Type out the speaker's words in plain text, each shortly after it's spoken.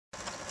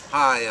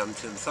Hi, I'm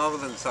Tim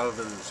Sullivan,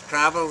 Sullivan's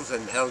Travels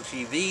and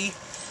LGV,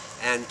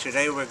 and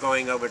today we're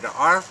going over to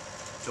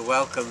ARF to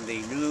welcome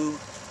the new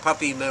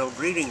puppy mill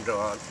breeding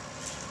dogs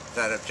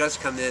that have just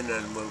come in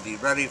and will be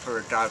ready for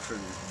adoption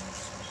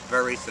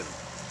very soon.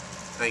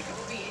 Thank you.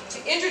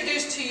 To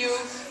introduce to you,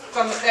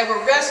 they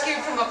were rescued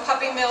from a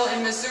puppy mill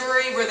in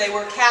Missouri where they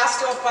were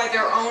cast off by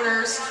their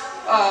owners,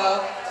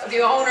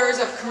 the owners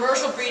of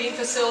commercial breeding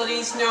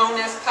facilities known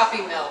as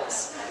puppy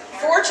mills.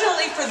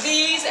 Fortunately for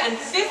these and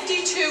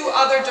 52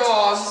 other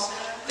dogs,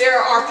 there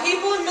are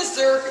people in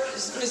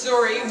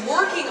Missouri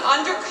working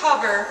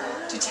undercover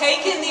to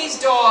take in these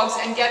dogs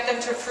and get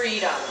them to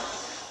freedom.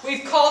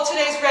 We've called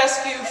today's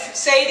rescue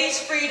Sadie's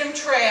Freedom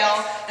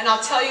Trail, and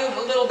I'll tell you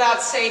a little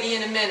about Sadie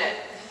in a minute.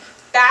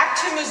 Back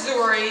to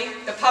Missouri,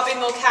 the puppy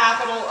mill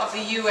capital of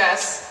the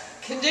U.S.,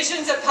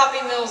 conditions at puppy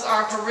mills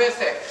are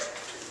horrific.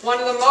 One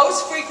of the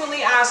most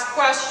frequently asked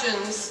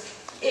questions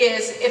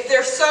is, if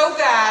they're so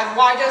bad,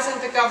 why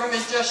doesn't the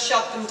government just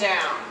shut them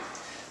down?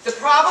 The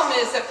problem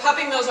is that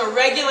puppy mills are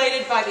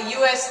regulated by the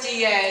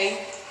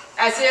USDA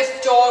as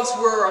if dogs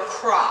were a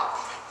crop.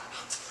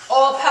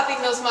 All puppy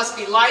mills must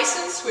be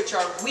licensed, which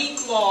are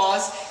weak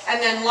laws, and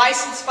then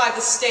licensed by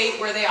the state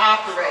where they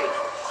operate.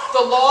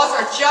 The laws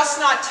are just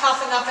not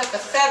tough enough at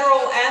the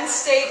federal and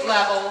state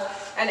level,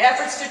 and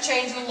efforts to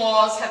change the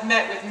laws have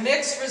met with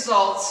mixed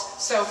results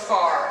so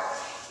far.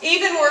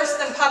 Even worse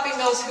than puppy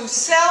mills who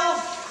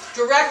sell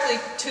directly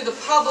to the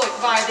public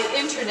via the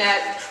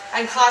internet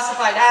and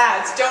classified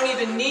ads don't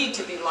even need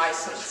to be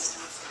licensed.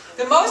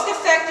 The most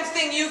effective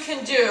thing you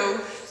can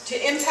do to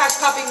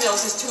impact puppy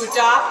mills is to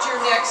adopt your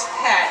next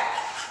pet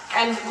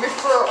and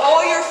refer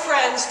all your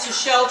friends to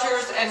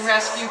shelters and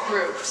rescue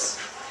groups.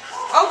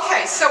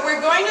 Okay, so we're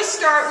going to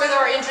start with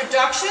our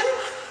introduction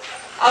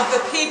of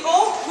the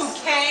people who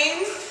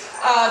came,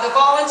 the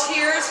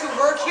volunteers who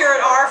work here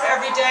at ARF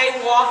every day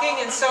walking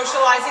and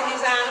socializing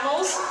these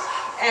animals.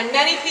 And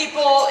many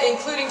people,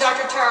 including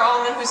Dr. Tara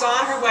Ullman, who's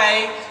on her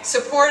way,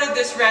 supported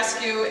this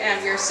rescue, and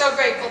we're so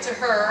grateful to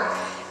her.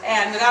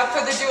 And without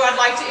further ado, I'd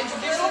like to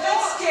introduce her. A bit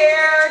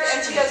scared,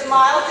 and she has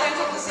mild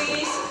dental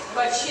disease,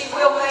 but she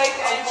will make,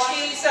 and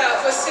she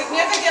was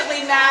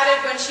significantly matted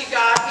when she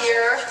got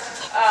here,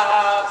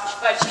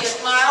 but she has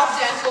mild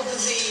dental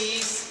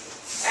disease,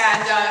 and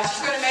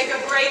she's going to make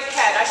a great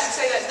pet. I should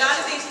say that none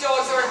of these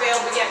dogs are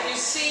available yet. You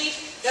see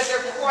that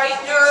they're quite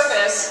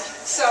nervous,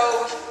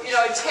 so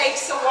it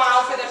takes a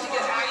while for them to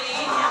get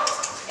breed.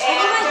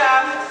 And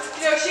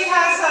she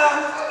has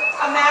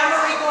a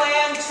mammary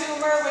gland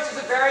tumor, which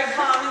is a very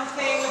common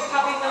thing with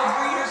puppy mill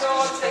breeder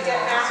dogs. They get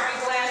mammary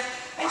gland,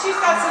 and she's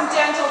got some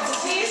dental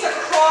disease, a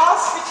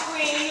cross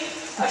between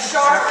a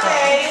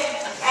Shar-Pei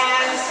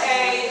and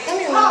a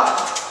pug.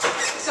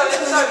 So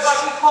this is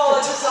what we call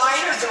a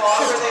designer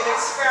dog, where they've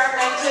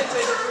experimented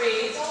with the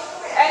breed.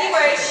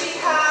 Anyway, she's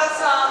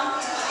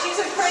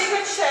in pretty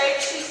good shape.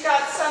 She's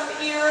got some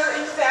ear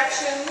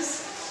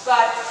infections,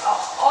 but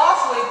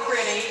awfully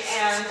pretty.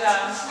 And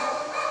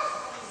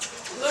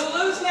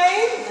Lulu's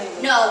name?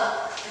 No.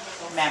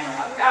 Mammary.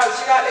 Oh,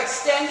 she got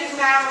extended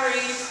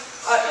mammaries.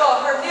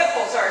 Well, her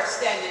nipples are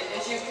extended,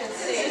 as you can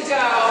see.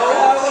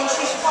 No, and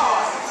she's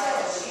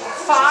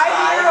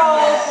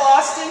 5-year-old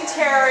Boston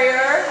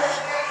Terrier.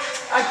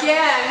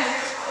 Again,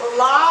 a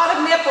lot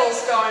of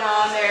nipples going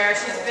on there.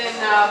 She's been,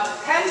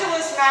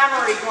 pendulous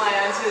mammary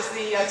glands is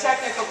the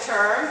technical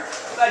term,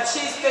 but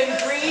she's been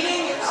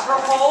breeding her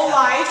whole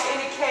life in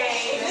a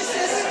cage. This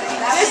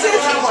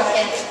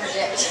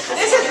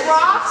is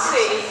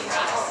Roxy,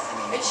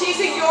 and she's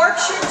a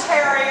Yorkshire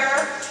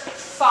Terrier,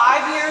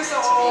 5 years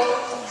old.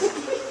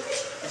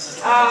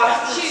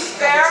 She's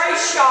very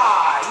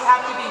shy. You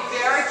have to be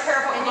very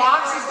careful.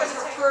 Roxy's because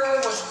her fur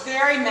was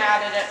very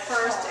matted at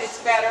first. It's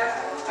better.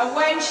 And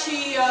when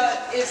she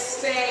is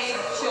spayed,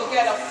 she'll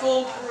get a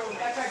full groom.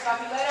 That's right,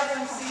 Buffy. Let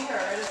everyone see her.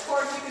 And of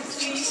course, you can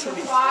see for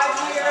 5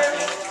 years,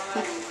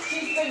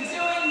 she's been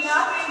doing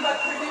nothing but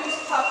produce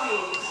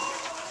puppies.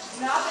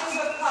 Nothing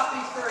but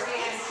puppies for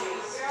Angie.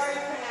 Very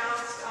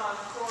pronounced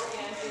for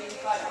Angie,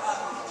 but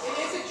it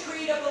is a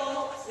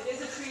treatable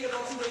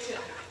condition.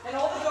 And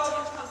all the dogs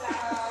will come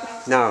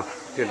back. No,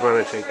 you'd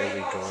want to take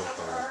every dog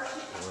home.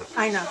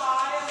 I know.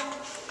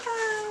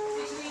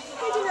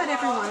 Maybe not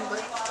everyone,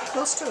 but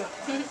close to it.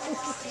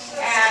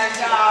 And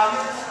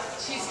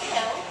she's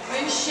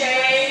been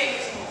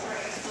shaved.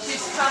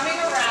 She's coming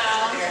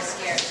around.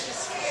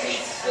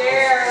 She's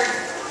scared.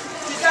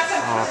 She's got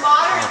some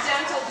moderate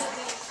dental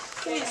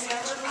disease.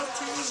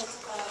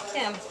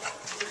 Tim.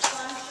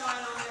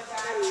 Sunshine on their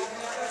back. They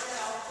never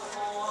felt the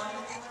lawn.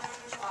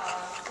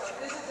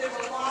 There's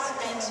a lot of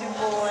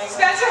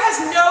Spencer has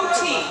no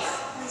teeth.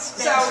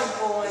 So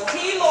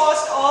he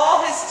lost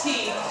all his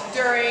teeth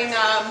during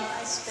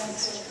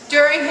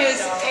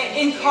his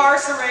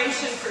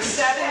incarceration for 6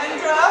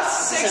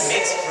 It's a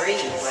mixed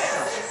breed.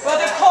 Wow. Well,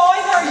 they're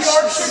calling her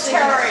Yorkshire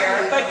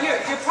Terrier, but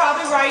you're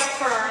probably right,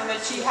 Fern, that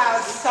she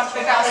has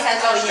something else. She probably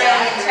has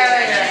Australian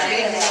Terrier.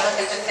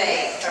 Look at the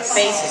face. Her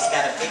face has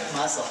got a big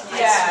muzzle.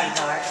 Yeah.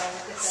 Sweetheart.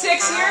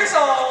 6 years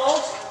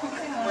old.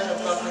 What a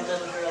lovely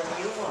little girl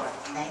you are.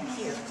 Thank Thank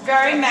you.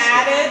 Very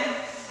matted.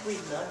 We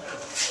love you.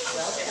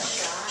 Welcome.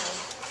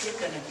 You're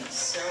going to be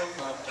so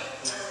lovely.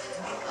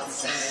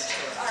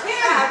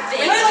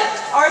 Kim,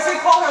 or as we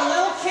call her,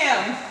 Little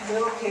Kim.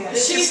 Little kid.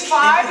 She's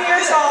 5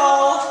 years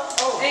old,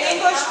 an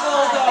English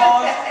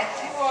bulldog.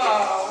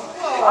 Whoa.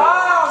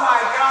 Oh my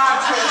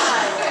God.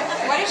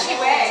 What does she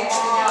weigh?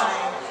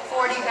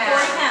 40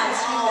 pounds.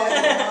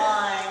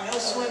 No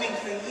swimming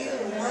for you.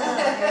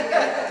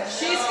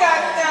 She's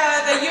got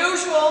the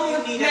usual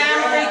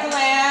mammary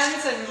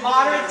glands and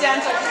moderate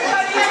dental.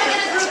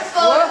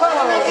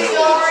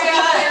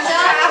 Gloria and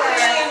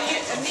Catherine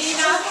and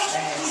Nina.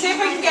 See if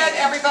we can get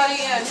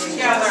everybody in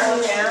together.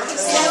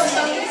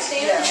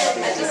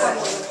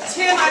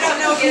 Tim, I don't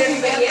know if you can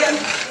get them.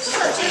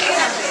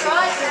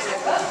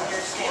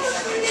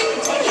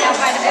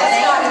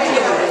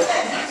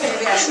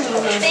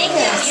 Thank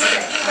you. You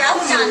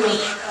growled on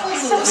me.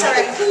 So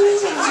sorry.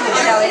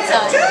 No, it's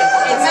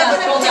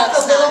pulled up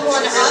a little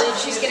one out.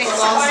 She's getting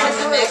lost in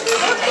the mix.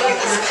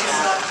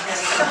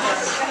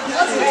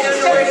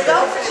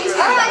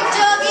 All right,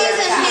 doggies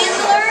and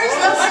handlers,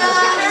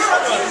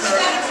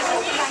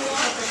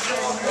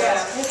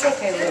 it's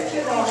okay.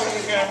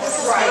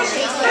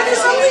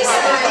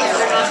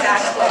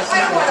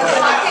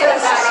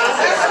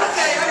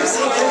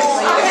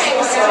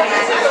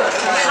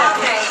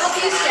 Help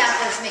you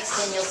staffers mixed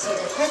in, you'll see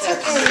this. That's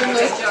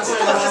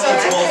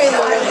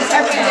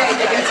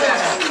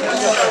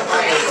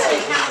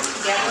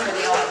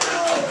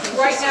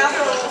Right now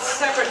they're all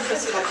separate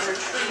facilities.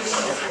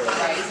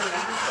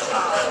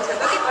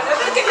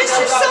 Look at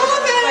Mr.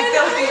 Sullivan! Like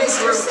they'll be in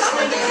groups.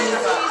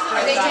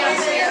 Are they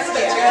downstairs?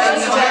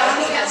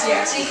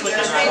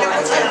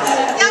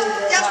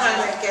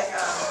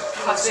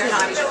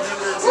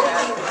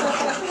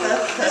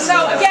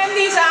 So again,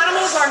 these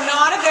animals are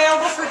not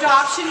available for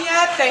adoption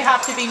yet. They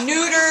have to be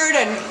neutered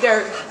and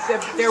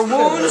their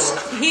wounds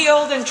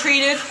healed and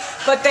treated,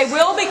 but they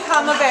will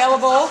become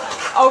available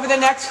over the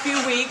next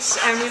few weeks,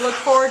 and we look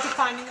forward to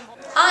finding them.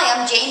 Hi,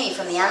 I'm Jamie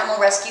from the Animal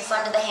Rescue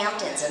Fund of the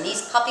Hamptons, and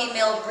these puppy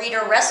mill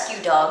breeder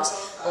rescue dogs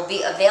will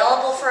be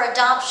available for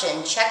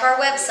adoption. Check our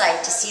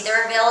website to see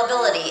their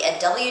availability at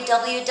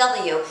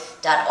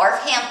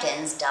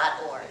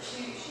www.arfhamptons.org.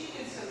 She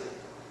did some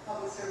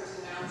public service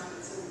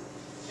announcements and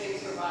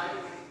things provided.